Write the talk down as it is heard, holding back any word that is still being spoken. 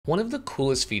One of the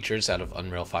coolest features out of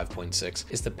Unreal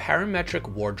 5.6 is the parametric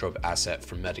wardrobe asset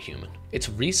from Metahuman. It's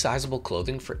resizable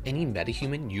clothing for any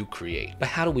metahuman you create. But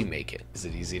how do we make it? Is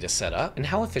it easy to set up? And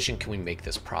how efficient can we make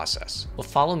this process? Well,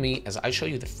 follow me as I show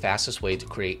you the fastest way to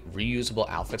create reusable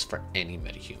outfits for any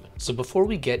metahuman. So before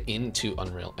we get into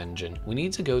Unreal Engine, we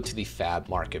need to go to the Fab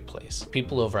Marketplace.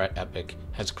 People over at Epic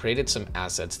has created some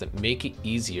assets that make it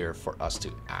easier for us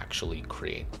to actually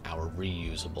create our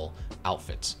reusable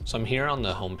outfits. So I'm here on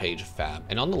the home page of Fab,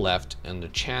 and on the left in the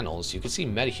channels you can see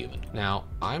Metahuman. Now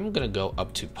I'm gonna go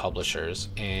up to publishers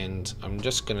and I'm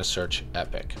just gonna search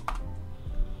Epic.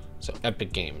 So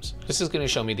Epic Games. This is going to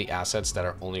show me the assets that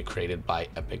are only created by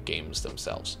Epic Games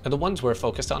themselves. Now the ones we're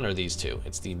focused on are these two.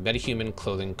 It's the Metahuman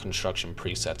clothing construction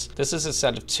presets. This is a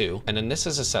set of 2, and then this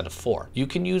is a set of 4. You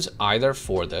can use either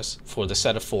for this. For the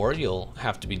set of 4, you'll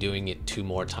have to be doing it 2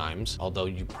 more times, although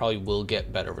you probably will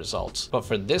get better results. But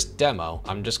for this demo,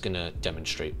 I'm just going to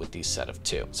demonstrate with the set of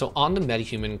 2. So on the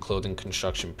Metahuman clothing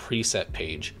construction preset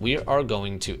page, we are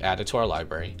going to add it to our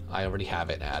library. I already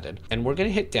have it added, and we're going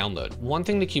to hit download. One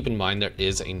thing to keep in mind, there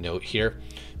is a note here.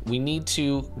 We need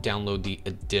to download the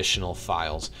additional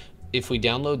files. If we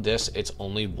download this, it's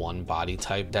only one body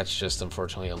type. That's just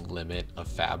unfortunately a limit of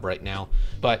Fab right now.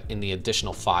 But in the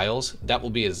additional files, that will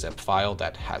be a zip file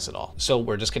that has it all. So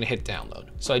we're just gonna hit download.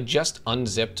 So I just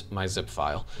unzipped my zip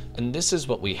file, and this is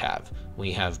what we have.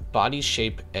 We have body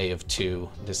shape A of 2.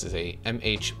 This is a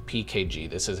MHPKG.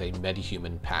 This is a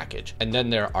Metahuman package. And then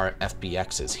there are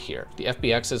FBXs here. The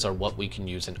FBXs are what we can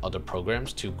use in other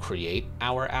programs to create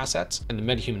our assets. And the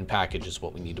Metahuman package is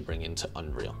what we need to bring into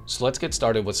Unreal. So let's get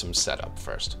started with some setup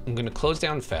first. I'm going to close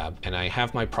down Fab, and I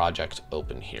have my project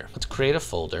open here. Let's create a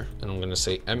folder, and I'm going to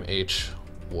say MH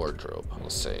wardrobe. I'll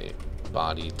say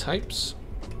body types.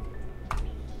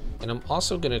 And I'm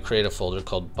also going to create a folder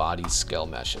called body scale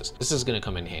meshes. This is going to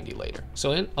come in handy later.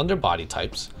 So under body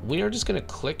types, we are just going to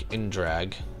click and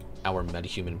drag our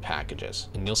Metahuman packages.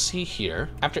 And you'll see here,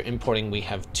 after importing, we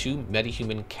have 2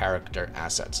 Metahuman character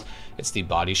assets. It's the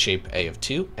body shape A of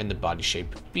 2 and the body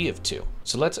shape B of 2.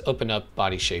 So let's open up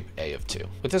body shape A of 2.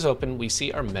 With this open, we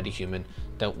see our Metahuman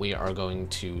that we are going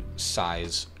to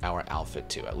size our outfit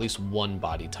to, at least one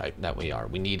body type that we are.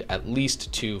 We need at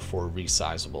least 2 for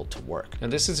resizable to work. Now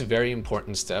this is a very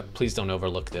important step. Please don't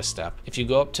overlook this step. If you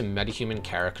go up to Metahuman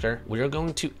character, we are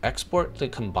going to export the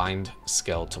combined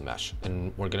skeletal mesh,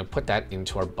 and we're going to put that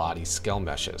into our body scale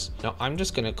meshes. Now I'm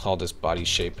just going to call this body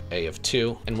shape A of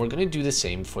 2, and we're going to do the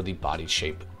same for the body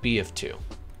shape B of 2.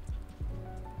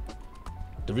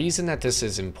 The reason that this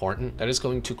is important, that is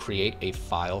going to create a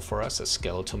file for us, a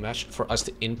skeletal mesh, for us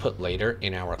to input later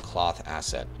in our cloth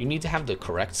asset. You need to have the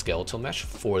correct skeletal mesh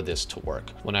for this to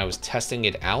work. When I was testing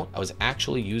it out, I was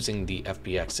actually using the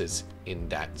FBXs in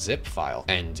that zip file,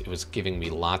 and it was giving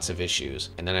me lots of issues.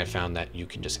 And then I found that you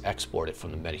can just export it from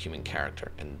the Metahuman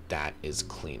character, and that is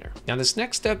cleaner. Now this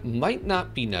next step might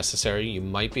not be necessary. You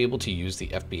might be able to use the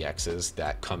FBXs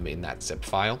that come in that zip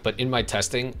file, but in my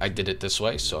testing, I did it this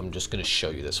way. So I'm just going to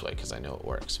show you this way because I know it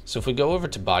works. So if we go over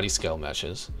to body scale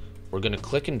meshes, we're going to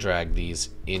click and drag these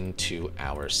into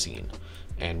our scene,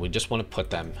 and we just want to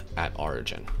put them at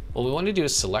origin. What we want to do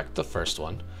is select the first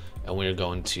one, and we're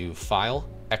going to file,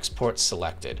 export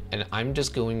selected, and I'm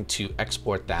just going to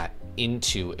export that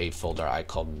into a folder I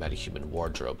call Metahuman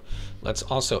wardrobe. Let's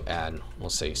also add, we'll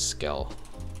say scale,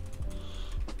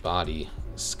 body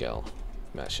scale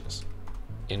meshes,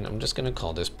 and I'm just going to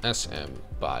call this SM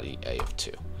body A of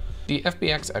 2. The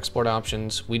FBX export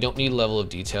options, we don't need level of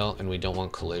detail, and we don't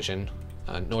want collision,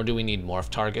 nor do we need morph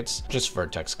targets, just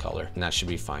vertex color, and that should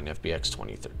be fine, FBX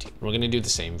 2013. We're going to do the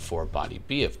same for body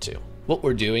B of 2. What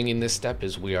we're doing in this step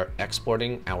is we are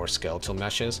exporting our skeletal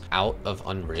meshes out of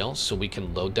Unreal so we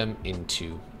can load them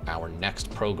into our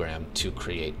next program to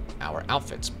create our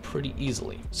outfits pretty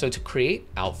easily. So to create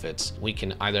outfits, we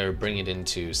can either bring it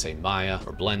into, say, Maya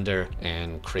or Blender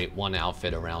and create one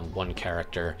outfit around one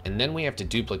character, and then we have to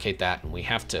duplicate that, and we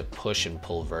have to push and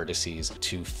pull vertices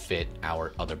to fit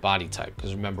our other body type.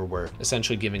 Because remember, we're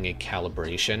essentially giving a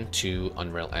calibration to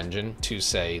Unreal Engine to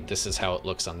say, this is how it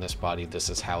looks on this body,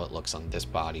 this is how it looks on this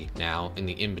body. Now in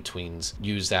the in-betweens,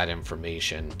 use that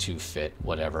information to fit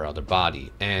whatever other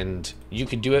body. And you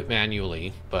could do it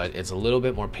manually, but it's a little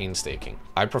bit more painstaking.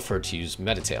 I prefer to use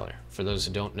Metatailor. For those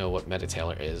who don't know what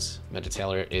Metatailor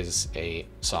is a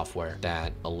software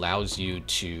that allows you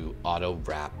to auto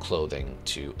wrap clothing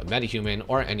to a metahuman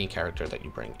or any character that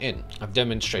you bring in. I've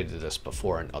demonstrated this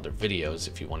before in other videos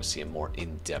if you want to see a more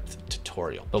in-depth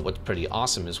tutorial. But what's pretty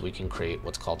awesome is we can create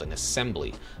what's called an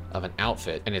assembly of an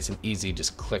outfit, and it's an easy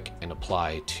just click and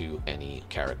apply to any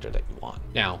character that you want.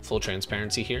 Now, full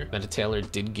transparency here,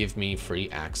 Metatailor did give me free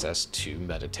access to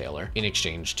MetaTailor in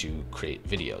exchange to create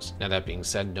videos. Now that being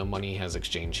said, no money has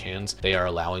exchanged hands. They are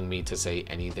allowing me to say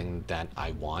anything that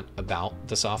I want about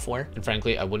the software. And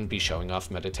frankly, I wouldn't be showing off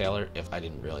MetaTailor if I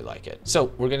didn't really like it. So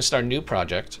we're going to start a new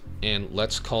project, and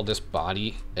let's call this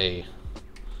body A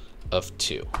of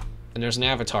 2. And there's an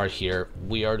avatar here.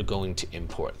 We are going to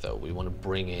import though. We want to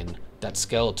bring in that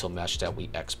skeletal mesh that we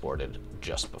exported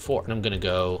just before. And I'm going to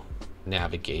go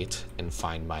navigate and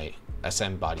find my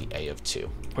SM body A of 2.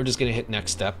 We're just going to hit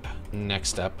next step, next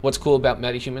step. What's cool about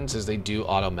Metahumans is they do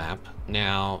auto map.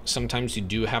 Now, sometimes you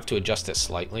do have to adjust it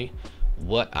slightly.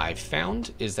 What I've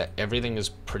found is that everything is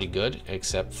pretty good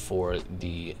except for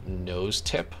the nose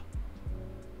tip.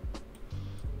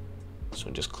 So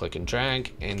just click and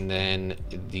drag, and then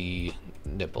the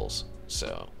nipples.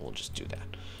 So we'll just do that.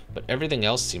 But everything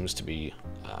else seems to be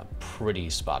pretty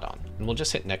spot on. And we'll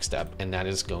just hit next step, and that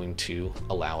is going to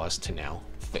allow us to now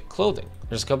fit clothing.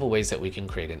 There's a couple ways that we can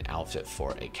create an outfit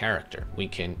for a character. We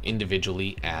can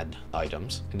individually add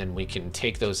items, and then we can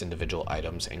take those individual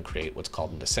items and create what's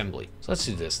called an assembly. So let's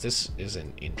do this. This is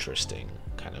an interesting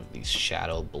kind of these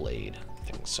shadow blade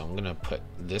things. So I'm gonna put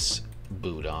this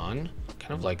boot on,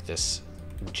 kind of like this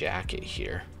jacket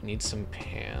here. Need some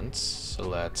pants, so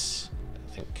let's,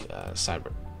 I think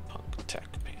cyberpunk tech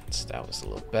pants. That was a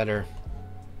little better.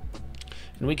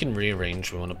 And we can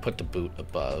rearrange. We want to put the boot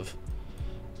above,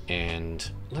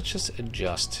 and let's just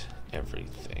adjust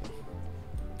everything.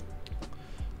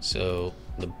 So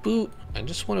the boot, I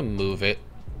just want to move it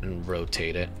and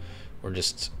rotate it. We're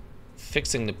just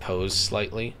fixing the pose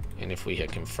slightly, and if we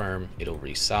hit confirm, it'll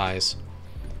resize.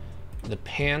 The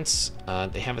pants,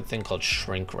 they have a thing called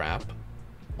shrink wrap.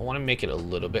 I want to make it a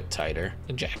little bit tighter.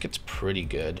 The jacket's pretty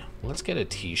good. Let's get a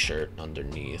t-shirt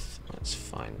underneath. Let's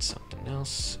find something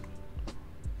else.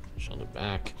 Shoulder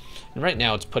back. And right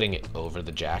now it's putting it over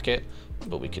the jacket,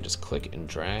 but we could just click and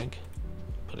drag,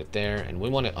 put it there, and we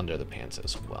want it under the pants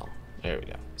as well. There we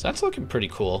go. So that's looking pretty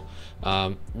cool.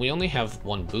 We only have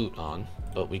one boot on,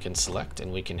 but we can select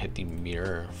and we can hit the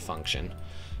mirror function.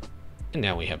 And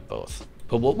now we have both.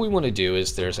 But what we want to do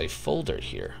is there's a folder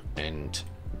here, and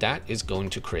that is going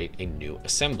to create a new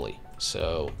assembly.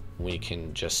 So we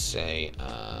can just say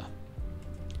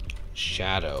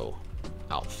shadow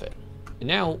outfit. And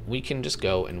now we can just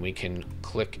go and we can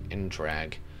click and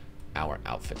drag our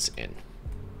outfits in,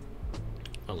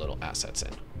 our little assets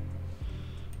in.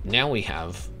 Now we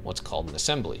have what's called an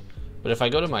assembly. But if I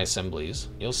go to my assemblies,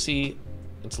 you'll see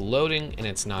it's loading and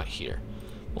it's not here.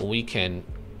 Well, we can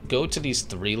go to these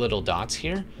 3 little dots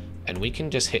here, and we can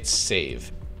just hit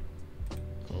save.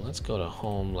 Let's go to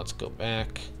home, let's go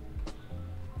back.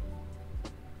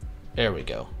 There we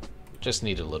go. Just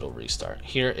need a little restart.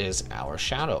 Here is our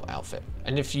shadow outfit.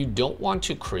 And if you don't want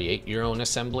to create your own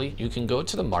assembly, you can go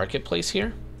to the marketplace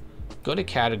here, go to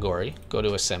category, go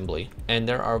to assembly, and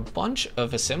there are a bunch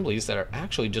of assemblies that are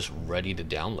actually just ready to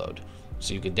download.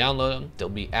 So you can download them, they'll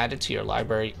be added to your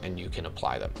library, and you can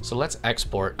apply them. So let's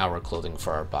export our clothing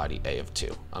for our body A of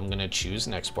 2. I'm gonna choose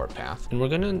an export path, and we're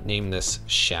gonna name this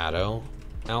shadow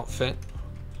outfit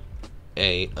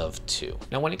A of 2.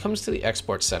 Now when it comes to the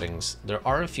export settings, there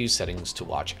are a few settings to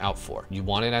watch out for. You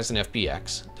want it as an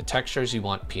FBX, the textures you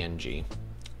want PNG,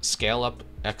 scale up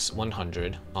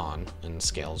X100 on, and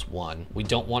scales 1. We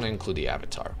don't want to include the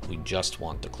avatar. We just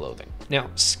want the clothing.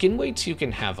 Now, skin weights you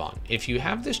can have on. If you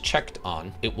have this checked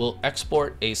on, it will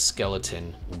export a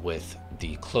skeleton with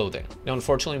the clothing. Now,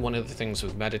 unfortunately, one of the things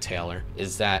with MetaTailor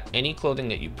is that any clothing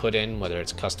that you put in, whether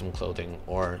it's custom clothing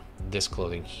or this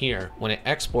clothing here, when it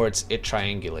exports, it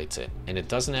triangulates it, and it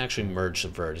doesn't actually merge the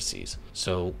vertices.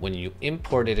 So when you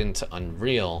import it into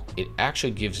Unreal, it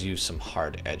actually gives you some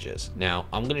hard edges. Now,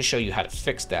 I'm going to show you how to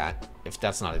fix that. If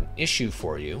that's not an issue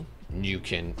for you, you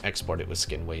can export it with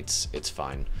skin weights. It's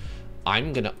fine.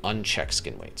 I'm going to uncheck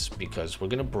skin weights because we're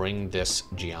going to bring this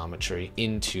geometry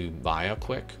into Maya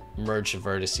quick, merge the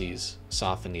vertices,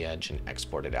 soften the edge, and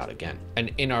export it out again.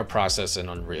 And in our process in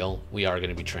Unreal, we are going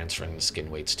to be transferring the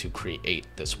skin weights to create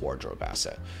this wardrobe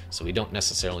asset. So we don't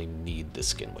necessarily need the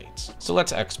skin weights. So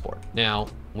let's export. Now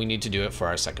we need to do it for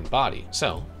our second body.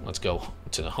 So let's go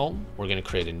to the home. We're going to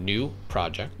create a new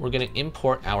project. We're going to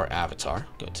import our avatar.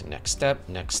 Go to next step,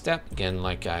 next step. Again,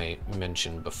 like I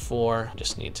mentioned before,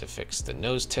 just need to fix the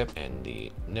nose tip and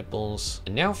the nipples.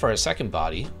 And now for our second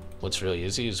body, what's really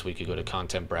easy is we could go to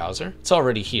content browser. It's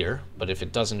already here, but if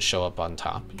it doesn't show up on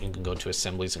top, you can go to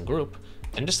assemblies and group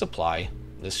and just apply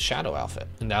this shadow outfit.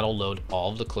 And that'll load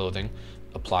all of the clothing,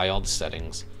 apply all the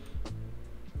settings,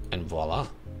 and voila,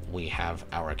 we have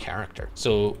our character.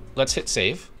 So let's hit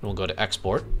save and we'll go to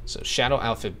export. So shadow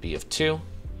outfit B of 2.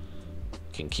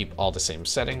 can keep all the same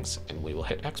settings, and we will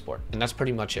hit export. And that's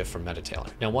pretty much it for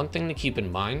MetaTailor. Now, one thing to keep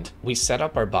in mind, we set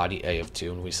up our body A of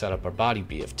 2 and we set up our body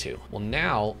B of 2. Well,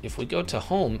 now if we go to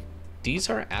home, these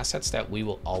are assets that we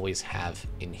will always have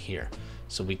in here.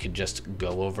 So we could just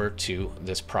go over to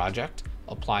this project,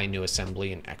 apply new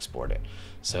assembly, and export it.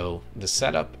 So the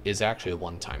setup is actually a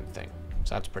one-time thing.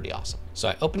 So that's pretty awesome. So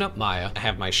I open up Maya, I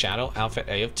have my shadow outfit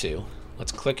A of 2.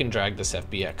 Let's click and drag this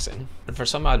FBX in. And for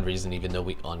some odd reason, even though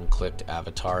we unclicked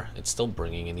avatar, it's still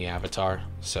bringing in the avatar.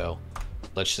 So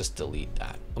let's just delete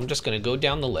that. I'm just gonna go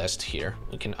down the list here.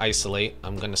 We can isolate.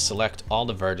 I'm gonna select all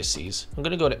the vertices. I'm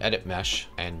gonna go to edit mesh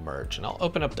and merge, and I'll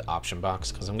open up the option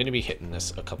box because I'm gonna be hitting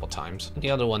this a couple times. The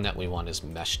other one that we want is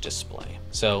mesh display.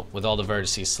 So with all the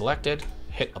vertices selected,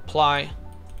 hit apply,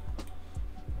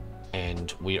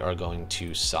 and we are going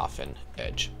to soften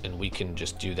edge, and we can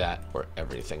just do that for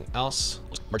everything else.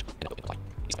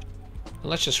 And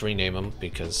let's just rename them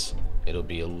because it'll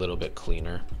be a little bit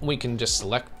cleaner. We can just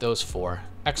select those four,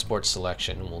 export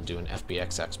selection, and we'll do an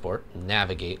FBX export.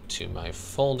 Navigate to my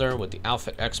folder with the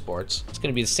outfit exports. It's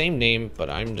gonna be the same name, but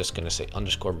I'm just gonna say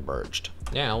underscore merged.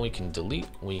 Now we can delete,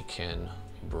 we can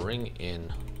bring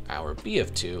in our B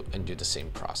of 2 and do the same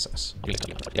process.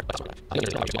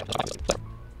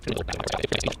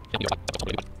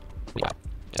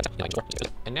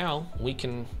 And now we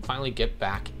can finally get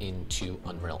back into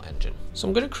Unreal Engine. So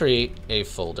I'm going to create a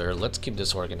folder. Let's keep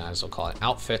this organized. We'll call it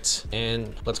outfits,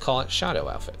 and let's call it shadow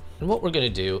outfit. And what we're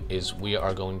going to do is we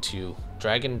are going to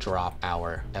drag and drop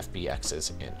our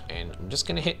FBXs in, and I'm just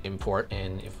going to hit import.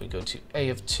 And if we go to A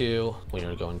of 2, we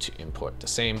are going to import the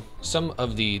same. Some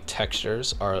of the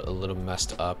textures are a little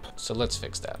messed up, so let's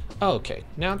fix that. Okay,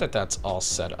 now that that's all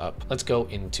set up, let's go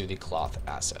into the cloth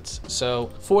assets. So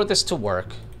for this to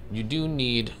work, you do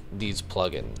need these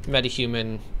plugins.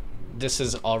 Metahuman, this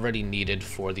is already needed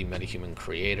for the Metahuman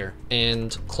creator.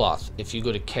 And cloth, if you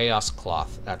go to chaos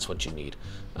cloth, that's what you need.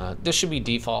 This should be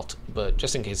default, but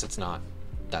just in case it's not,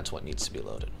 that's what needs to be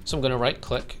loaded. So I'm gonna right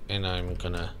click and I'm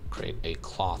gonna create a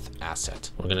cloth asset.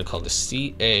 We're gonna call this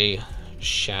CA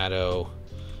shadow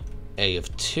A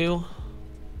of 2.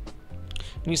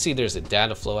 And you see there's a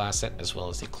data flow asset as well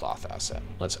as the cloth asset.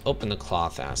 Let's open the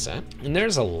cloth asset. And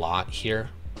there's a lot here.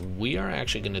 We are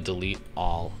actually going to delete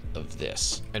all of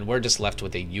this, and we're just left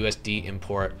with a USD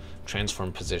import,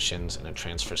 transform positions, and a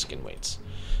transfer skin weights.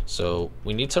 So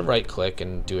we need to right click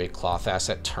and do a cloth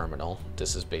asset terminal.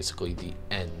 This is basically the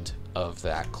end of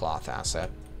that cloth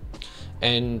asset.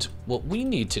 And what we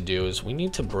need to do is we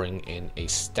need to bring in a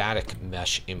static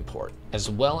mesh import as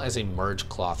well as a merge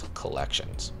cloth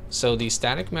collections. So the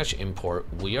static mesh import,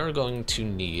 we are going to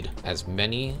need as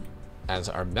many as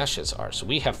our meshes are. So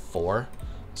we have 4.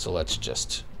 So let's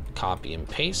just copy and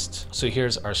paste. So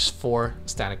here's our 4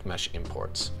 static mesh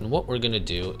imports. And what we're gonna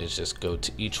do is just go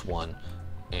to each one,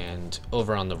 and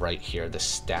over on the right here, the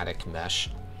static mesh,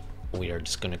 we are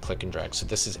just gonna click and drag. So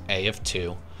this is A of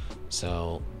 2.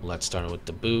 So let's start with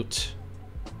the boot,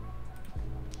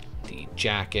 the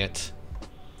jacket,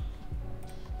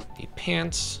 the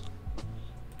pants,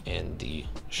 and the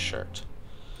shirt.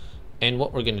 And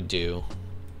what we're gonna do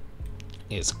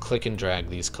is click and drag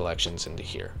these collections into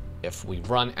here. If we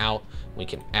run out, we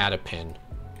can add a pin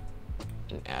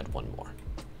and add one more.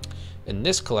 And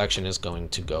this collection is going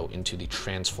to go into the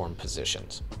transform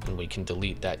positions, and we can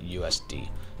delete that USD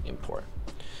import.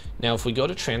 Now, if we go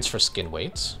to transfer skin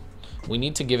weights, we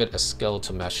need to give it a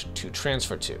skeletal mesh to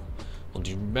transfer to. Well,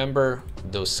 do you remember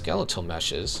those skeletal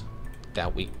meshes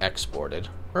that we exported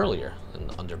earlier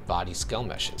under body scale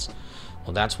meshes?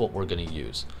 Well, that's what we're going to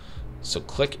use. So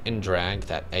click and drag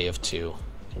that A of 2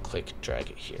 and click drag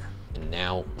it here. And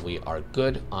now we are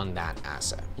good on that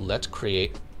asset. Let's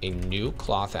create a new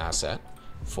cloth asset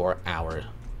for our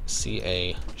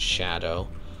CA shadow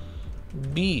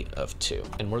B of 2.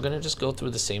 And we're gonna just go through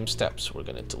the same steps. We're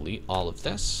gonna delete all of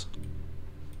this.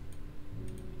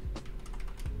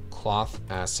 Cloth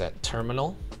asset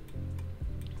terminal.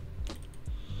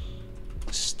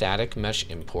 Static mesh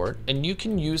import, and you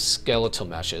can use skeletal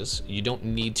meshes. You don't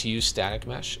need to use static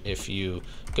mesh. If you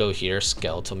go here,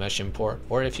 skeletal mesh import,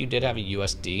 or if you did have a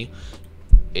USD,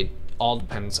 it all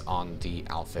depends on the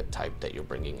outfit type that you're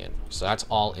bringing in. So that's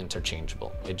all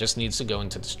interchangeable. It just needs to go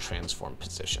into this transform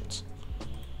positions.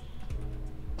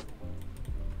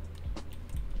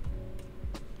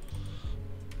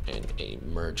 And a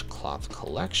merge cloth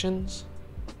collections.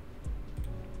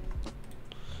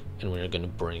 And we're going to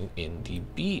bring in the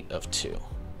B of 2.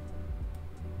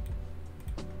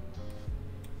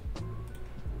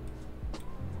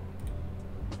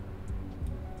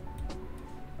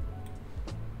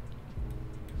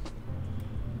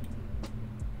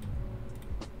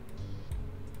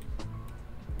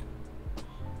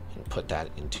 that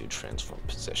into transform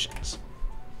positions.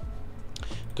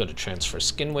 Go to transfer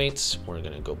skin weights. We're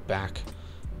going to go back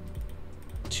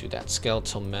to that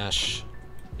skeletal mesh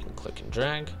and click and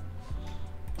drag.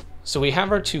 So we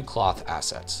have our two cloth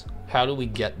assets. How do we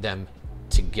get them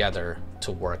together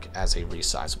to work as a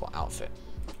resizable outfit?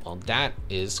 Well, that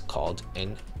is called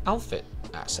an outfit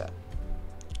asset.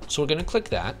 So we're going to click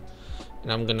that,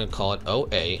 and I'm going to call it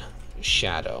OA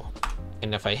shadow.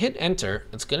 And if I hit enter,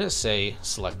 it's going to say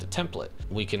select a template.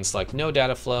 We can select no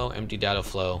data flow, empty data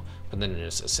flow, but then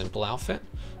there's a simple outfit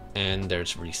and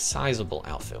there's resizable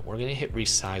outfit. We're going to hit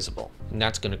resizable, and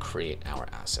that's going to create our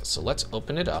asset. So let's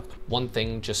open it up. One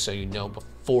thing, just so you know,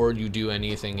 before you do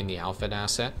anything in the outfit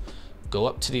asset, go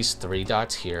up to these three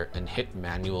dots here and hit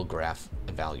manual graph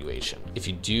evaluation. If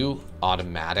you do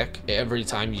automatic, every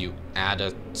time you add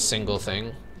a single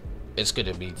thing, it's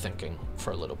going to be thinking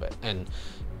for a little bit. And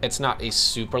it's not a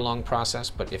super long process,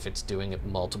 but if it's doing it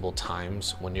multiple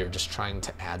times when you're just trying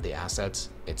to add the assets,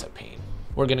 it's a pain.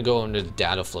 We're going to go into the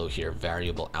data flow here,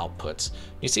 variable outputs.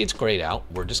 You see it's grayed out.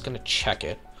 We're just going to check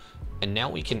it. And now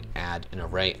we can add an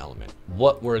array element.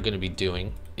 What we're going to be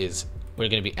doing is we're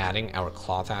going to be adding our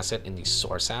cloth asset in the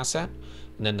source asset.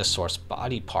 And then the source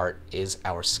body part is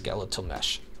our skeletal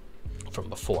mesh from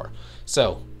before.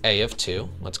 So A of 2,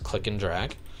 let's click and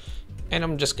drag. And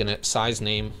I'm just going to size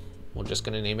name. We're just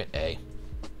going to name it A.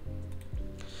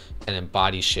 And then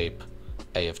body shape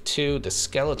A of 2, the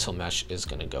skeletal mesh is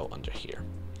going to go under here.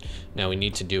 Now we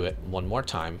need to do it one more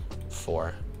time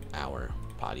for our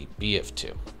body B of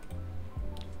 2.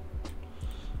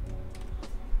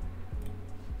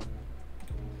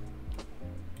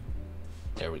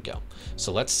 There we go.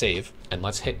 So let's save and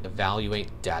let's hit evaluate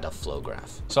data flow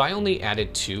graph. So I only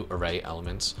added 2 array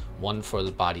elements, one for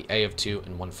the body A of 2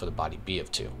 and one for the body B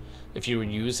of 2. If you were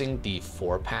using the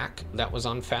 4-pack that was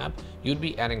on Fab, you'd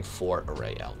be adding 4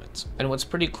 array elements. And what's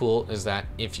pretty cool is that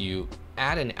if you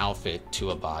add an outfit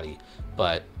to a body,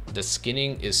 but the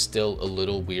skinning is still a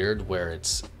little weird where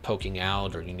it's poking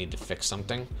out or you need to fix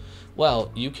something,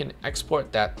 well, you can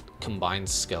export that combined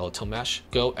skeletal mesh,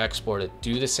 go export it,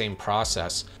 do the same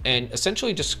process, and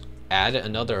essentially just add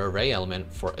another array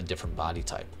element for a different body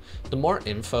type. The more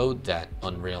info that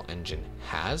Unreal Engine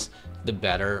has, the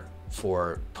better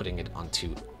for putting it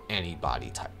onto any body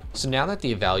type. So now that the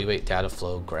evaluate data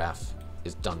flow graph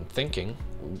is done thinking,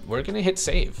 we're going to hit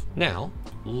save. Now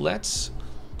let's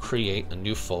create a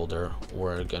new folder.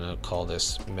 We're going to call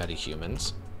this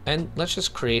Metahumans, and let's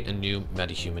just create a new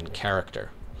Metahuman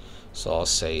character. So I'll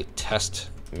say test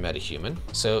Metahuman.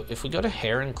 So if we go to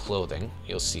hair and clothing,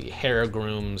 you'll see hair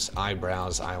grooms,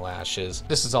 eyebrows, eyelashes.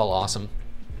 This is all awesome.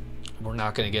 We're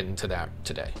not going to get into that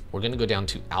today. We're going to go down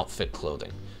to outfit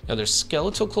clothing. Now there's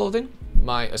skeletal clothing.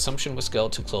 My assumption with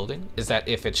skeletal clothing is that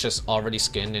if it's just already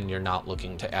skinned and you're not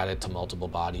looking to add it to multiple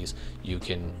bodies, you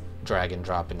can drag and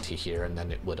drop into here and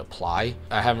then it would apply.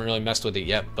 I haven't really messed with it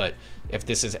yet, but if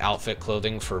this is outfit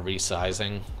clothing for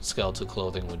resizing, skeletal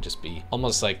clothing would just be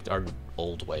almost like our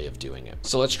old way of doing it.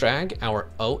 So let's drag our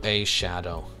OA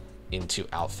shadow into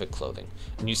outfit clothing.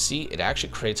 And you see it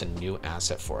actually creates a new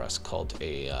asset for us called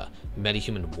a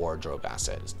Metahuman wardrobe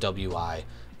asset. It's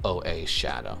WI-OA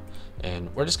shadow.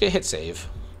 And we're just gonna hit save.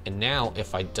 And now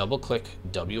if I double click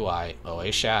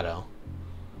WI-OA shadow,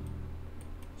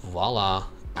 voila,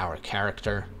 our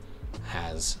character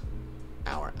has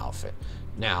our outfit.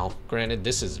 Now, granted,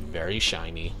 this is very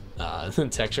shiny. The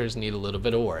textures need a little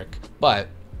bit of work, but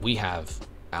we have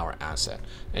our asset.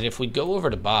 And if we go over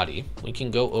to body, we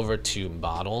can go over to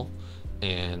model,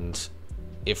 and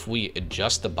if we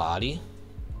adjust the body,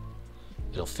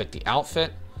 it'll fit the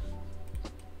outfit.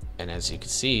 And as you can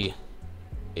see,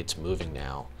 it's moving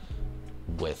now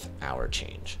with our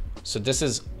change. So this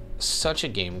is such a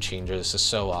game changer. This is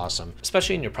so awesome,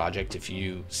 especially in your project. If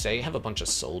you say have a bunch of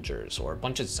soldiers or a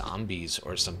bunch of zombies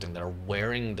or something that are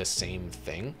wearing the same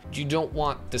thing, you don't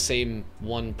want the same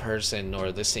one person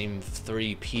or the same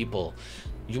 3 people.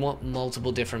 You want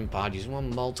multiple different bodies. You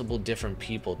want multiple different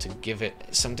people to give it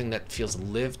something that feels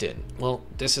lived in. Well,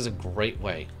 this is a great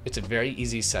way. It's a very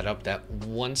easy setup that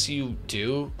once you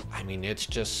do, I mean, it's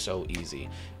just so easy.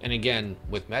 And again,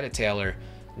 with MetaTailor,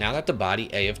 now that the body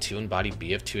A of 2 and body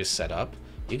B of 2 is set up,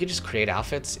 you can just create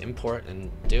outfits, import,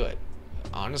 and do it.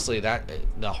 Honestly,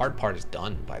 the hard part is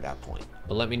done by that point.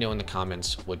 But let me know in the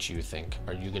comments what you think.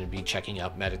 Are you going to be checking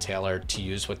out MetaTailor to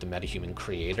use with the Metahuman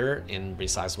creator in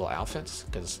resizable outfits?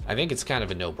 Because I think it's kind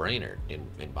of a no-brainer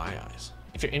in my eyes.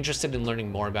 If you're interested in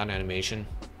learning more about animation,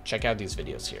 check out these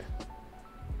videos here.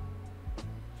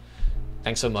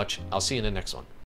 Thanks so much. I'll see you in the next one.